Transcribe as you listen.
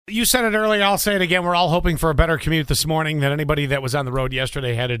You said it earlier. I'll say it again. We're all hoping for a better commute this morning than anybody that was on the road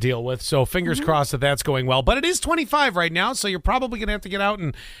yesterday had to deal with. So fingers crossed that that's going well. But it is 25 right now, so you're probably going to have to get out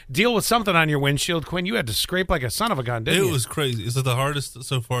and deal with something on your windshield. Quinn, you had to scrape like a son of a gun, didn't you? It was crazy. It's the hardest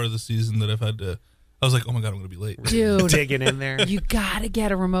so far this season that I've had to. I was like, oh my God, I'm going to be late. Dude. Digging in there. You got to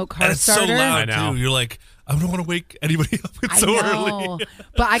get a remote car And it's starter. so loud, I know. too. You're like, I don't want to wake anybody up. It's so early.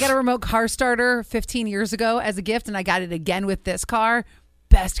 But I got a remote car starter 15 years ago as a gift, and I got it again with this car.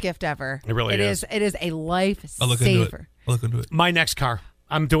 Best gift ever. It really is. It is a life I'll look into it. saver. I'll look into it. My next car.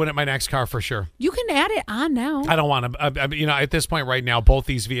 I'm doing it my next car for sure. You can add it on now. I don't want to, at this point right now, both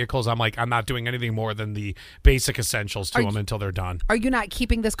these vehicles, I'm like, I'm not doing anything more than the basic essentials to them until they're done. Are you not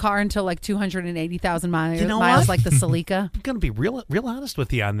keeping this car until like 280,000 miles, You know miles what? like the Celica? I'm going to be real honest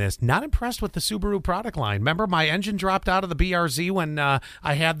with you on this. Not impressed with the Subaru product line. Remember, my engine dropped out of the BRZ when I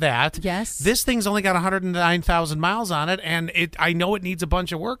had that. Yes. This thing's only got 109,000 miles on it, and I know it needs a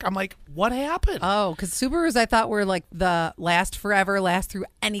bunch of work. I'm like, what happened? Oh, because Subarus I thought were like the last through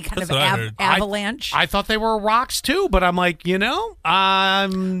any kind That's of what I heard. avalanche. I thought they were rocks too, but I'm like,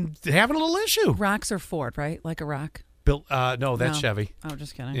 I'm having a little issue. Rocks are Ford, right? Like a rock. Bill, no, that's No. Chevy. Oh,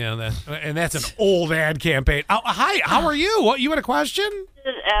 just kidding. Yeah, and that's an old ad campaign. Oh, hi, how are you? What, you had a question? What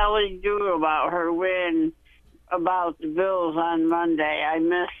did Allie do about her win about the Bills on Monday? I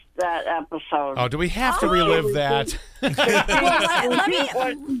missed that episode. Oh, do we have to relive that? Let me.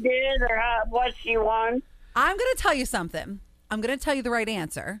 What she did or what she won? I'm going to tell you something. I'm going to tell you the right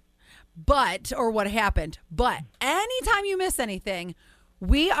answer, or what happened. But anytime you miss anything,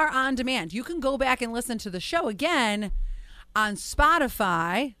 we are on demand. You can go back and listen to the show again on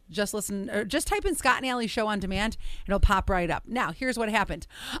Spotify. Just type in Scott and Allie Show on demand, and it'll pop right up. Now, here's what happened.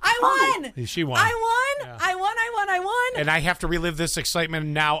 I won. She won. I won. Yeah. I won. And I have to relive this excitement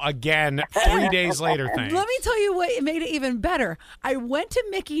now again 3 days later, thanks. Let me tell you what made it even better. I went to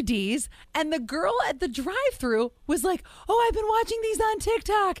Mickey D's, and the girl at the drive-thru was like, "Oh, I've been watching these on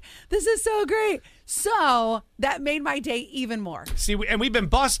TikTok. This is so great." So that made my day even more. See, and we've been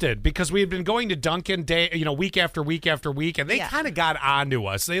busted because we had been going to Dunkin' week after week after week, and they kind of got onto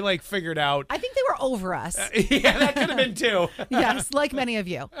us. They figured out. I think they were over us. Yeah, that could have been too. Yes, like many of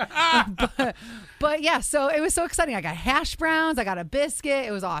you. but yeah, so it was so exciting. I got hash browns. I got a biscuit.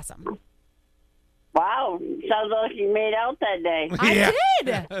 It was awesome. Wow, sounds like you made out that day. I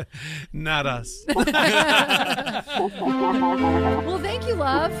did. Not us. Well, thank you,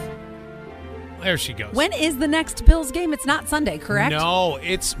 love. There she goes. When is the next Bills game? It's not Sunday, correct? No,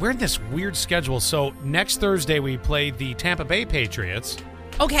 we're in this weird schedule. So next Thursday we play the Tampa Bay Patriots.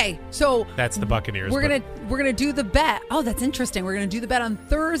 Okay, so That's the Buccaneers. we're gonna do the bet. Oh, that's interesting. We're gonna do the bet on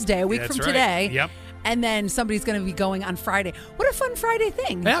Thursday, a week That's from right. today. Yep. And then somebody's gonna be going on Friday. What a fun Friday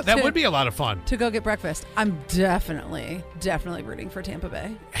thing! Yeah, that would be a lot of fun. to go get breakfast. I'm definitely rooting for Tampa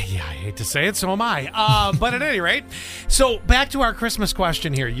Bay. Yeah, I hate to say it, so am I. But at any rate, so back to our Christmas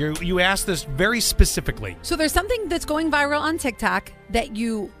question here. You asked this very specifically. So there's something that's going viral on TikTok that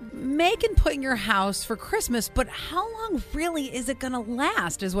you make and put in your house for Christmas, but how long really is it going to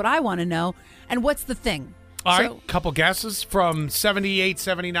last is what I want to know. And what's the thing? All right, couple guesses. From 78,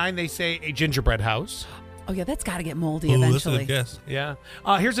 79, they say a gingerbread house. Oh, yeah, that's got to get moldy Ooh, that's a eventually. good guess. Yeah.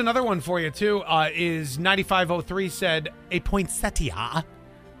 Here's another one for you, too. Is 9503 said a poinsettia.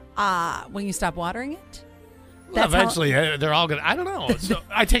 When you stop watering it? Well, That's how- eventually, they're all going to, I don't know. So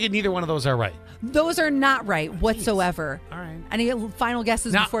I take it neither one of those are right. Those are not right whatsoever. All right. Any final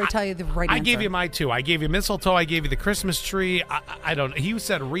guesses Now, before I tell you the right answer? I gave you my two. I gave you mistletoe. I gave you the Christmas tree. I don't know. You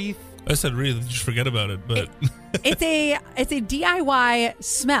said wreath. I said wreath, just forget about it. But It's a DIY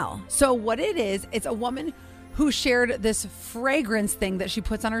smell. So what it is, it's a woman who shared this fragrance thing that she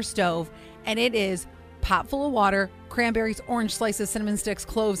puts on her stove, and it is pot full of water, cranberries, orange slices, cinnamon sticks,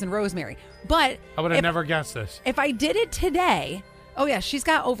 cloves, and rosemary. But I would have never guessed this. if I did it today, oh yeah, she's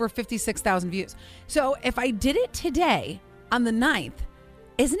got over 56,000 views. So if I did it today on the 9th,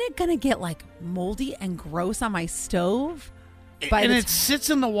 isn't it going to get like moldy and gross on my stove? And it sits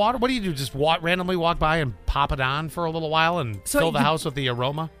in the water. What do you do? Just randomly walk by and pop it on for a little while and So fill the you- house with the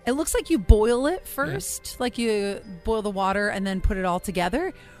aroma? It looks like you boil it first, like you boil the water and then put it all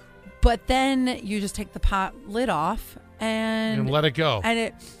together. But then you just take the pot lid off and And let it go. And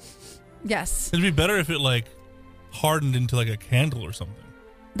it, yes, it'd be better if it hardened into a candle or something.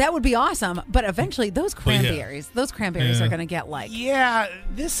 that would be awesome. But eventually, those cranberries, Yeah. are going to get Yeah,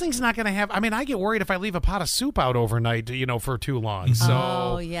 this thing's not going to have. I mean, I get worried if I leave a pot of soup out overnight, for too long. So,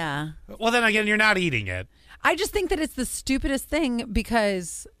 Oh yeah. well, then again, you're not eating it. I just think that it's the stupidest thing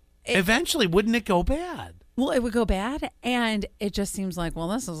because Eventually, wouldn't it go bad? well, it would go bad, and it just seems like, well,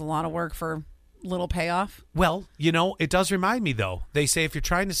 this is a lot of work for little payoff. Well, it does remind me, though. They say if you're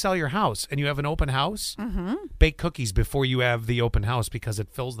trying to sell your house and you have an open house, bake cookies before you have the open house because it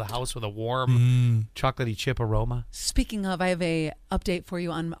fills the house with a warm, chocolatey chip aroma. Speaking of, I have a update for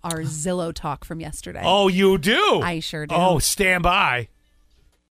you on our Zillow talk from yesterday. Oh, you do? I sure do. Oh, stand by.